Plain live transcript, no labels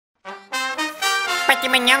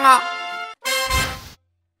맡기면 영어.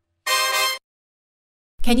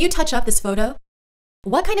 Can you touch up this photo?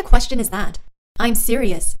 What kind of question is that? I'm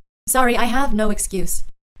serious. Sorry, I have no excuse.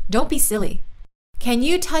 Don't be silly. Can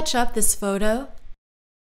you touch up this photo?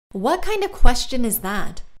 What kind of question is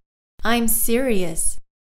that? I'm serious.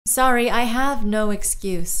 Sorry, I have no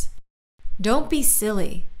excuse. Don't be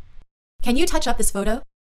silly. Can you touch up this photo?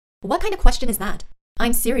 What kind of question is that?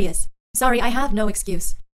 I'm serious. Sorry, I have no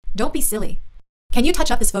excuse. Don't be silly. Can you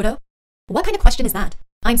touch up this photo? What kind of question is that?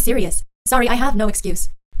 I'm serious. Sorry, I have no excuse.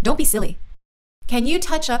 Don't be silly. Can you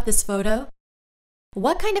touch up this photo?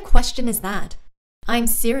 What kind of question is that? I'm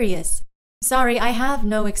serious. Sorry, I have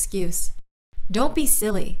no excuse. Don't be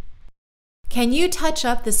silly. Can you touch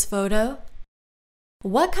up this photo?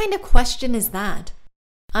 What kind of question is that?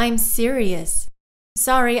 I'm serious.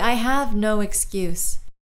 Sorry, I have no excuse.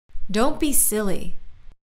 Don't be silly.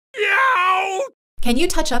 Yow! Can you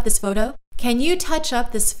touch up this photo? Can you touch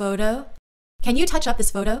up this photo? Can you touch up this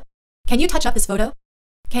photo? Can you touch up this photo?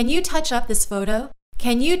 Can you touch up this photo?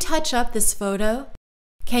 Can you touch up this photo?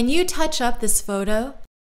 Can you touch up this photo?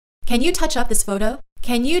 Can you touch up this photo?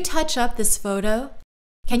 Can you touch up this photo?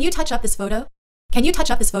 Can you touch up this photo? Can you touch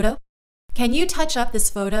up this photo? Can you touch up this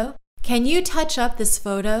photo? Can you touch up this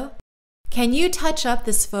photo? Can you touch up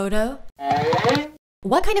this photo?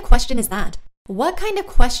 What kind of question is that? What kind of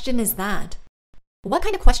question is that? What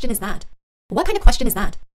kind of question is that? What kind of question is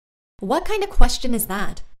that? What kind of question is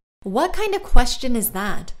that? What kind of question is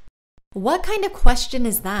that? What kind of question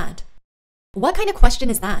is that? What kind of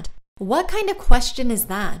question is that? What kind of question is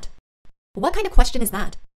that? What kind of question is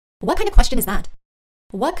that? What kind of question is that?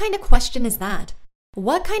 What kind of question is that?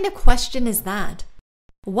 What kind of question is that?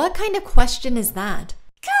 What kind of question is that?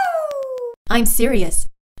 I'm serious.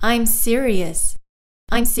 I'm serious.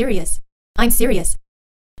 I'm serious. I'm serious.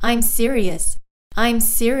 I'm serious. I'm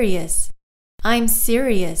serious. I'm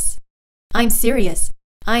serious. I'm serious.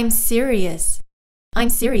 I'm serious. I'm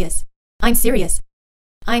serious. I'm serious.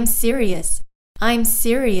 I'm serious. I'm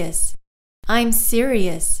serious. I'm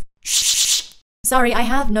serious. Sorry, I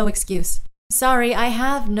have no excuse. Sorry, I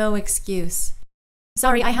have no excuse.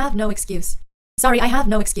 Sorry, I have no excuse. Sorry, I have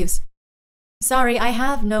no excuse. Sorry, I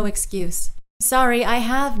have no excuse. Sorry, I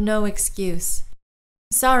have no excuse.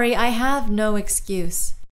 Sorry, I have no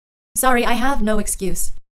excuse. Sorry, I have no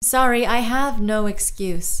excuse. Sorry, I have no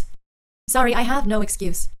excuse. Sorry, I have no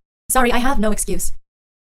excuse. Sorry, I have no excuse.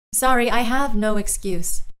 Sorry, I have no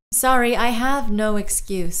excuse. Sorry, I have no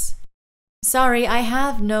excuse. Sorry, I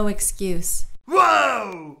have no excuse.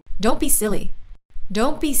 Whoa! Don't be silly.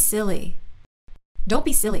 Don't be silly. Don't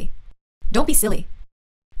be silly. Don't be silly.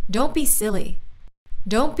 Don't be silly.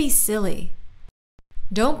 Don't be silly.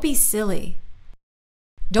 Don't be silly.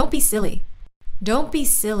 Don't be silly. Don't be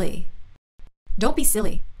silly. Don't be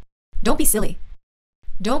silly. Don't be silly.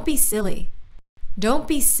 Don't be silly. Don't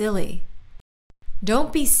be silly.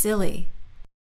 Don't be silly.